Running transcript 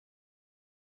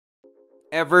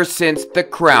Ever since The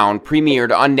Crown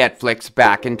premiered on Netflix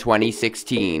back in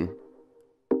 2016,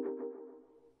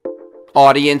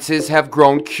 audiences have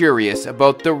grown curious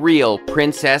about the real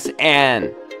Princess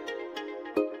Anne.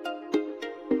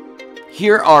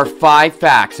 Here are 5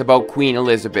 facts about Queen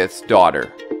Elizabeth's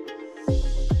daughter.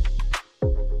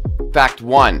 Fact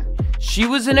 1. She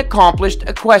was an accomplished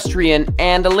equestrian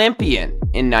and Olympian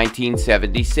in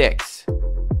 1976.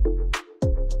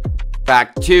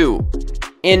 Fact 2.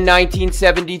 In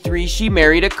 1973, she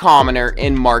married a commoner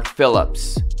in Mark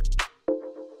Phillips.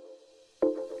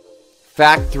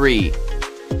 Fact 3.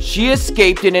 She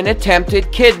escaped in an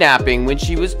attempted kidnapping when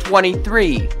she was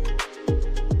 23.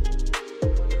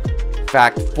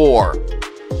 Fact 4.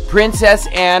 Princess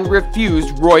Anne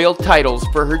refused royal titles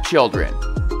for her children.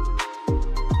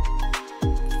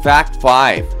 Fact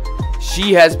 5.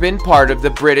 She has been part of the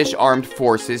British Armed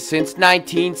Forces since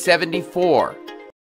 1974.